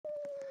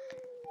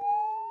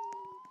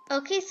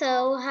Okay,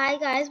 so hi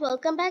guys,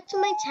 welcome back to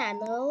my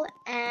channel,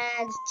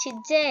 and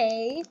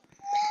today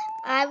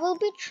I will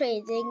be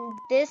trading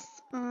this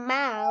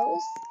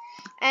mouse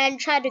and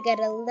try to get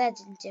a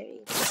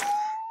legendary.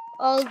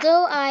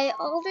 Although I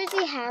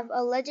already have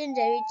a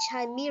legendary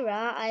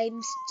chimera, I'm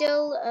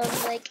still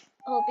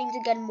hoping to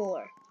get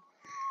more.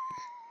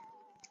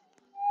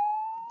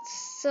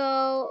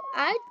 So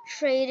I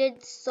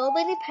traded so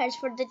many pets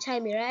for the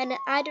chimera, and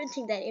I don't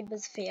think that it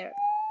was fair.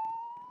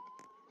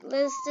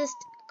 Let's just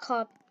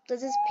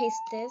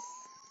paste this.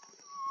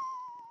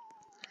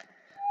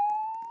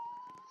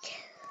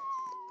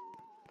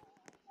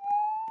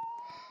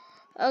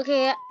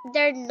 Okay,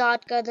 they're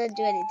not gonna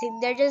do anything.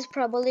 They're just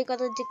probably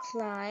gonna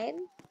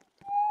decline.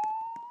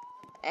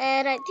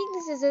 And I think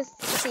this is a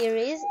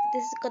series.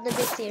 This is gonna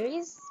be a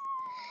series.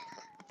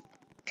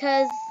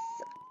 Because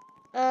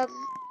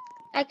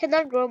I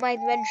cannot grow my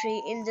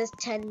inventory in just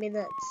 10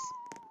 minutes.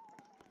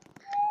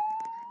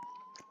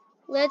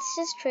 Let's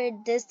just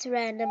trade this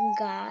random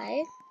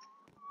guy.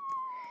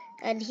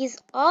 And he's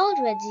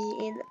already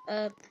in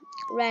a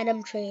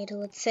random trade,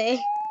 let's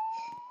say.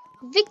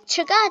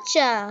 Victor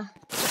Gacha!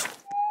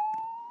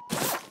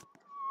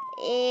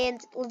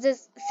 And let's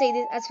just say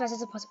this as fast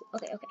as possible.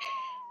 Okay.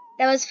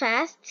 That was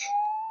fast.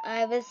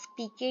 I was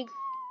speaking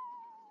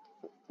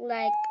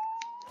like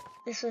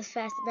this was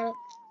fast enough.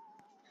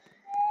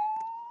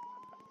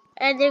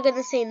 And they're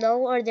gonna say no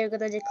or they're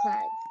gonna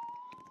decline.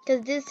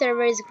 Because this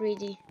server is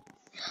greedy.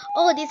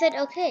 Oh, they said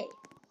okay.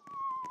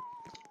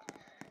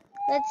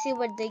 Let's see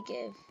what they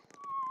give.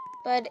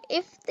 But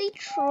if they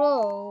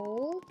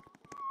troll,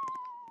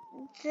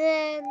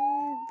 then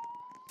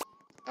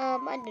I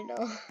don't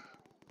know.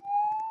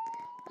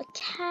 A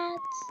cat.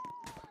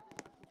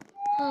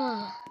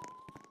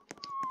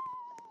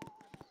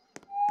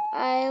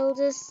 I'll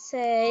just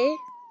say,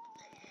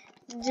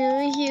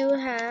 do you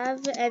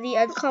have any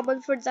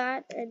uncommon for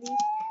that? Any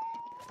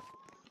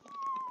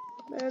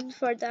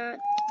for that?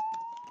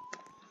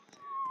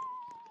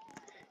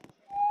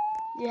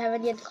 Do you have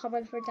any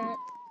uncommon for that?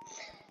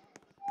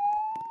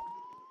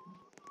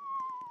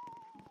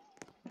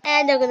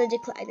 And they're gonna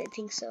decline, I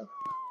think so.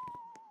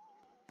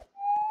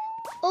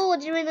 Oh,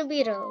 the rhino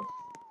beetle.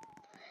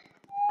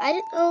 I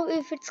don't know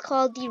if it's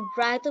called the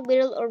rhino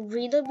beetle or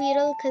rhino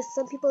beetle, because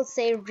some people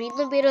say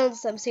rhino beetle and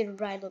some say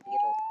rhino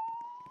beetle.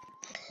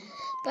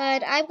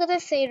 But I'm gonna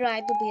say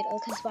rhino beetle,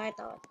 because why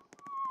not?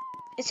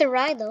 It's a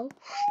rhino.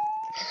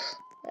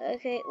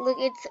 Okay, look,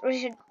 it's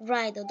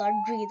rhino, not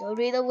rhino.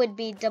 Rhino would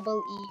be double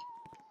E.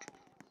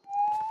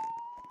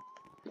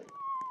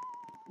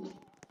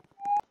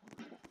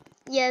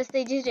 Yes,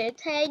 they did it.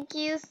 Thank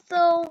you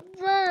so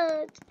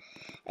much.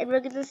 And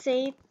we're gonna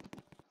say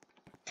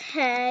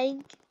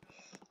thank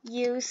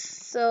you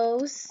so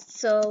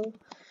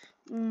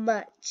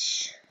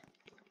much.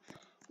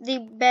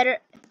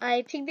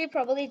 I think they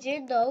probably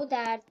didn't know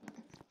that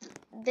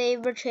they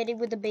were trading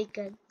with the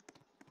bacon.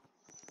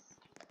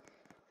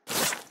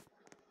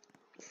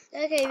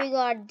 Okay, we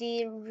got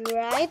the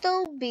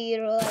rhino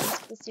beetle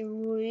and the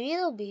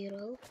real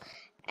beetle,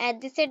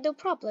 and they said no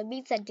problem,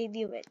 means that they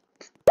knew it.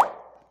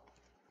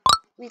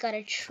 We got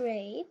a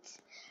trade.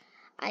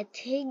 I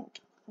think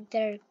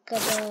they're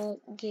gonna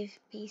give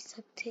me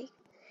something.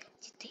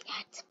 Did they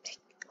add something?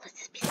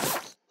 Let's just be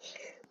sneaky.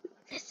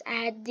 Let's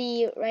add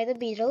the rhino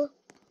beetle.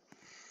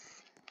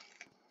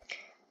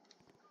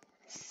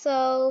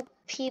 So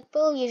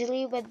people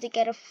usually, when they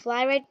get a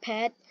fly ride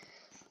pet,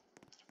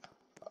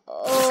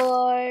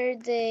 or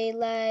they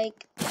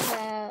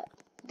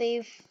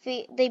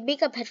they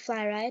make a pet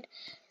fly ride.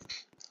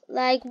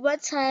 Like one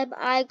time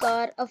I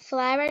got a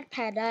fly ride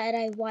panda and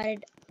I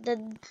wanted the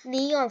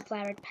neon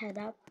fly ride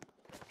panda.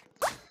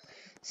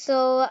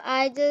 So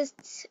I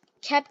just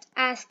kept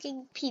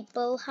asking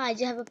people, hi,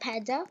 do you have a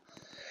panda?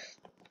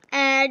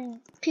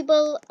 And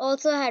people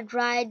also had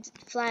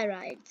fly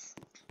rides.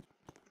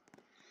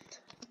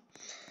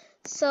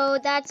 So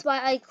that's why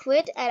I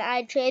quit and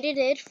I traded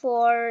it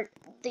for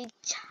the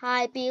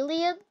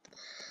chameleon,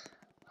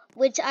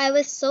 which I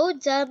was so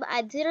dumb.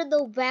 I didn't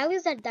know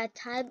values at that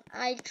time.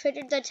 I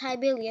traded the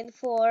chameleon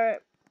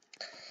for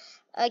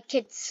a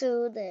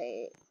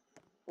kitsune,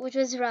 which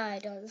was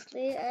right,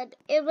 honestly, and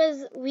it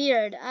was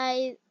weird.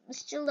 I'm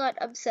still not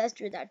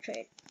obsessed with that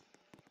trade.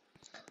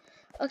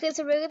 Okay,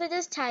 so we're gonna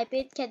just type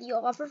it, can you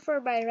offer for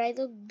my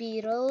rhino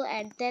beetle,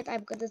 and then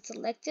I'm gonna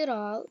select it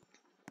all.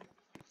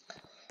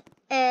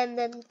 And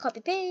then copy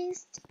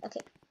paste.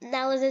 Okay,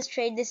 now let's just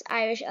trade this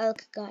Irish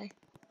elk guy.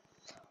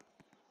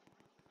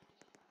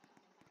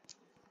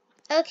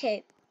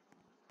 Okay,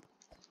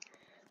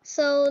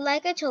 so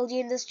like I told you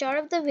in the start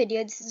of the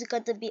video, this is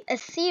going to be a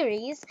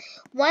series.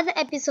 One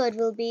episode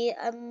will be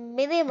a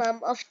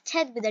minimum of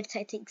 10 minutes,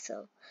 I think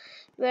so.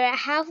 We're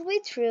halfway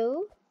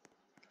through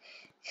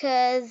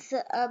because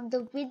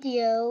the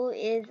video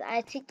is,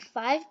 I think,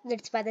 5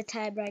 minutes by the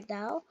time right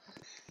now.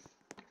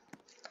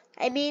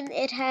 I mean,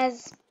 it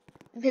has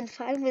been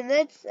 5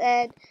 minutes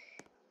and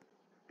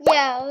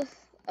yeah,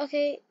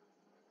 okay.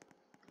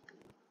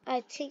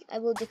 I think I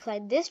will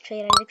decline this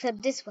trade and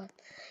accept this one.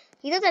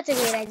 You know, that's a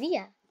great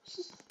idea.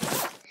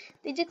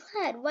 They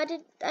declined. Why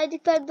did I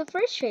decline the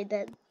first trade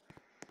then?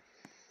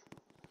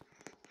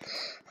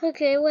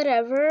 Okay,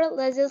 whatever.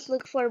 Let's just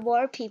look for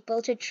more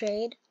people to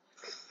trade.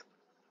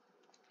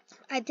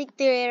 I think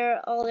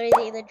they're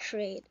already in a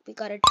trade. We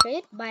got a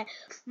trade by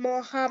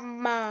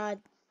Mohammado.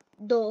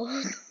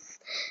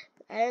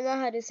 I don't know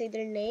how to say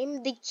their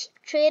name. They keep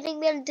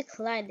trading and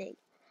declining.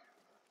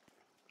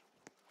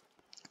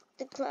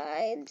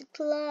 Decline.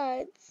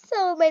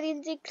 So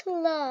many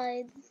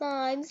declines.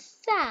 I'm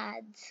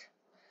sad.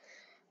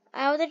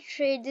 I want to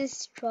trade this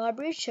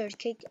strawberry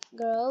shortcake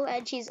girl,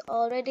 and she's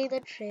already in the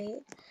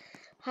trade.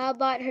 How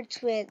about her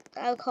twin?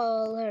 I'll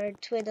call her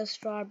twin of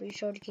strawberry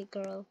shortcake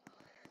girl.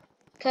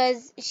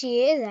 Because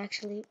she is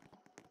actually.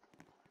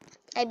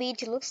 I mean,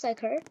 she looks like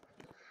her.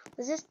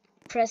 Let's just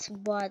press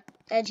 1,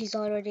 and she's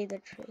already in the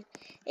trade.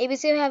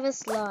 ABC have a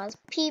slots.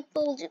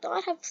 People do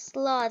not have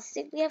slots.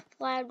 They have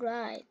flat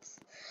rides.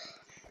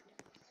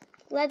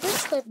 Let's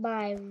just put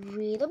my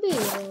real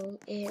beetle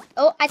in.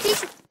 Oh, I think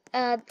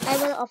I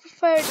will offer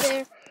for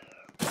their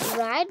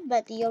ride,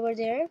 but over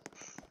there,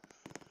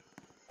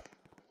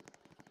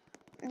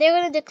 they're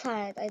gonna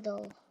decline. I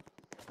know,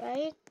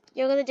 right?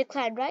 You're gonna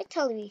decline, right?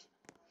 Tell me.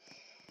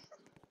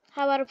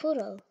 How about a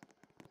poodle?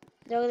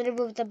 They're gonna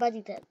remove the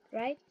money then,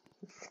 right?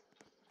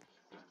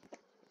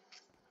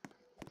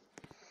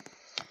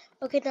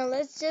 Okay, now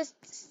let's just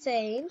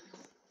say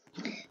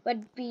what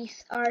we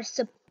are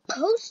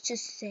supposed to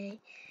say.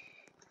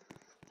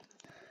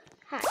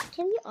 Hi,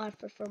 can you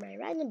offer for my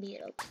random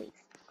beetle, please?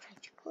 Try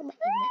to call my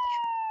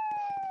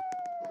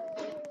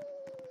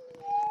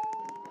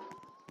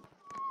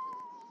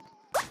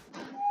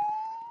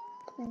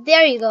image.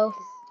 There you go.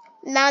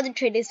 Now the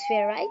trade is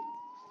fair, right?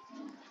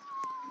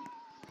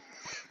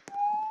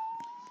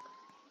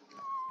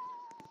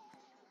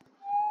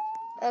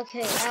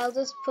 Okay, I'll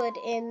just put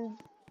in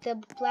the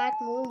black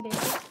moonbeam.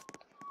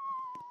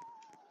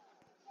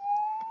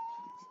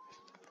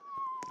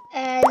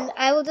 And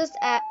I will just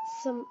add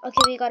some.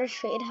 Okay, we got a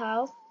trade.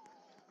 How?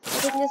 I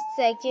think the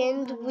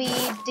second we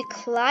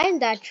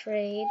declined that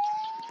trade,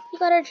 we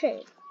got our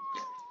trade.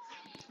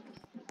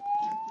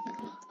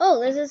 Oh,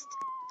 let's just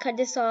cut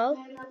this off.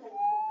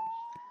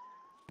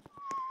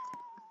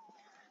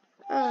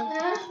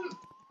 Oh,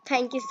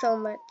 thank you so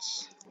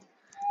much.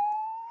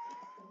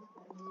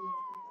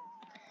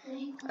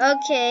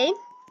 Okay,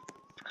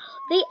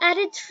 they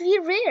added 3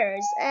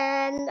 rares,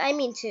 and I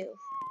mean 2.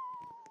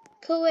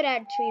 Who would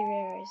add 3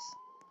 rares?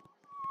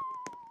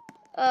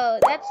 Oh,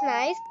 that's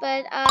nice,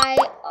 but I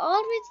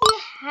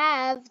already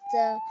have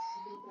the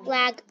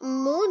black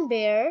moon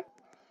bear,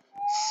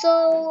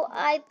 so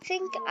I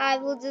think I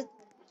will just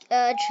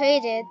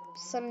trade it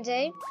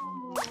someday,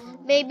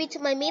 maybe to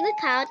my main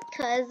account,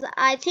 because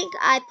I think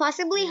I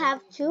possibly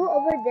have 2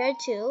 over there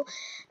too,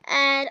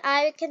 and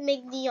I can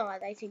make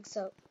neon. I think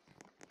so.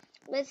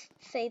 Let's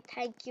say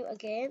thank you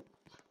again,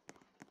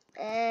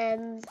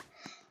 and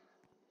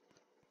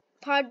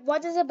part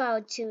 1 is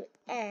about to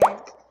end.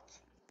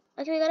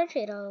 Okay, we got a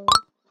trade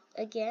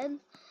again.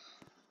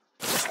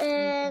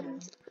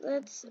 And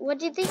what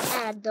did they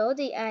add though?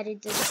 They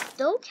added the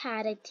snow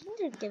cat. I think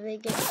they're giving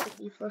it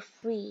to me for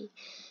free.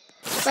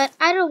 But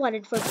I don't want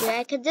it for free.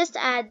 I can just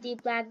add the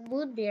black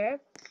moon bear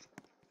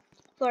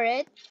for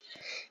it.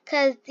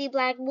 Because the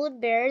black moon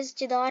bears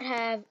do not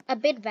have a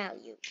bid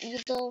value.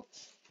 Even though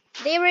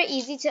they were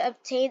easy to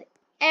obtain,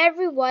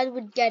 everyone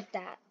would get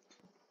that.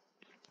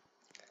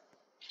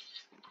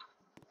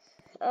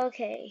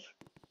 Okay.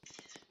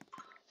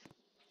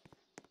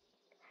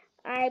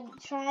 I'm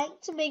trying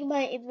to make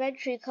my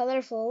inventory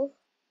colorful.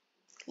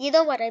 You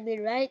know what I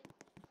mean, right?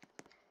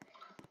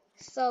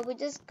 So we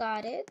just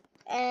got it.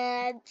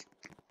 And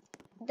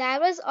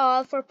that was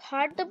all for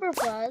part number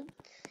 1.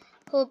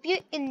 Hope you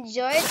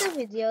enjoyed the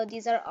video.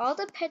 These are all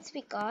the pets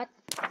we got.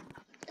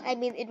 I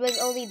mean, it was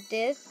only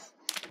this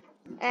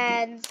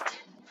and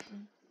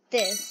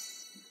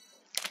this.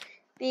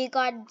 We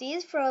got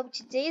these from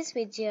today's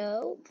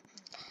video.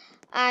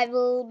 I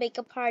will make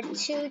a part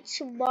 2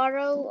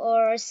 tomorrow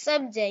or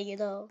someday, you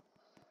know.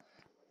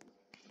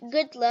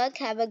 Good luck,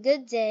 have a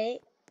good day,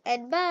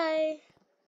 and bye.